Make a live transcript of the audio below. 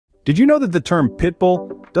Did you know that the term pit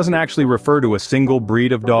bull doesn't actually refer to a single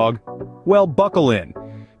breed of dog? Well, buckle in,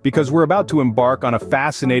 because we're about to embark on a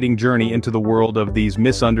fascinating journey into the world of these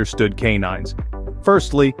misunderstood canines.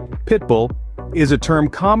 Firstly, pit bull is a term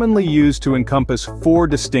commonly used to encompass four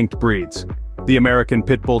distinct breeds: the American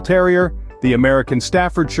Pit Bull Terrier, the American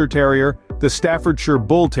Staffordshire Terrier, the Staffordshire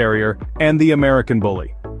Bull Terrier, and the American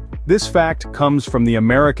Bully. This fact comes from the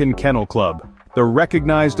American Kennel Club, the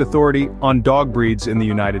recognized authority on dog breeds in the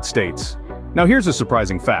United States. Now here's a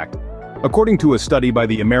surprising fact. According to a study by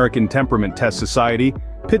the American Temperament Test Society,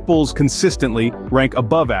 pit bulls consistently rank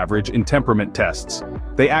above average in temperament tests.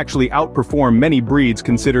 They actually outperform many breeds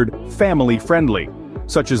considered family-friendly,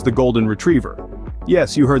 such as the Golden Retriever.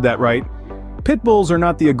 Yes, you heard that right. Pit bulls are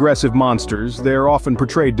not the aggressive monsters they're often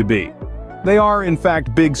portrayed to be. They are, in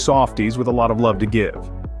fact, big softies with a lot of love to give.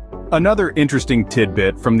 Another interesting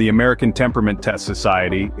tidbit from the American Temperament Test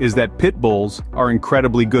Society is that pit bulls are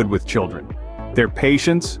incredibly good with children. Their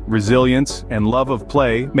patience, resilience, and love of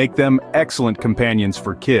play make them excellent companions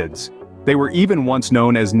for kids. They were even once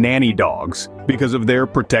known as nanny dogs because of their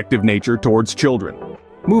protective nature towards children.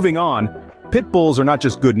 Moving on, pit bulls are not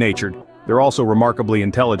just good-natured, they're also remarkably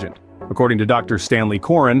intelligent. According to Dr. Stanley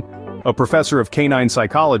Coren, a professor of canine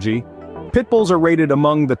psychology, pit bulls are rated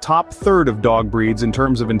among the top third of dog breeds in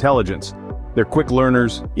terms of intelligence. They're quick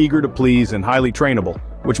learners, eager to please, and highly trainable,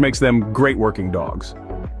 which makes them great working dogs.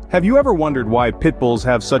 Have you ever wondered why pit bulls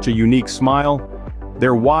have such a unique smile?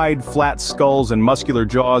 Their wide, flat skulls and muscular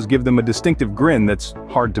jaws give them a distinctive grin that's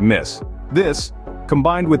hard to miss. This,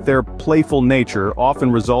 combined with their playful nature,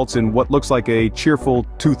 often results in what looks like a cheerful,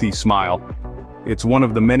 toothy smile. It's one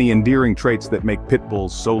of the many endearing traits that make pit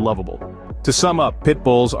bulls so lovable. To sum up, pit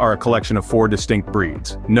bulls are a collection of four distinct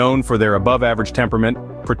breeds, known for their above-average temperament,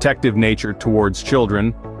 protective nature towards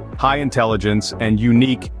children, high intelligence, and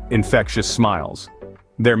unique, infectious smiles.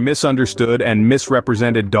 They're misunderstood and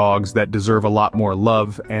misrepresented dogs that deserve a lot more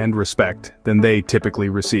love and respect than they typically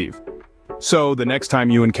receive. So, the next time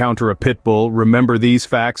you encounter a pit bull, remember these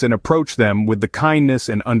facts and approach them with the kindness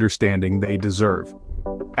and understanding they deserve.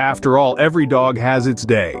 After all, every dog has its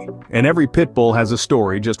day, and every pit bull has a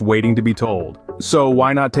story just waiting to be told. So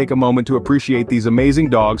why not take a moment to appreciate these amazing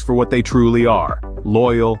dogs for what they truly are: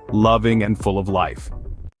 loyal, loving, and full of life.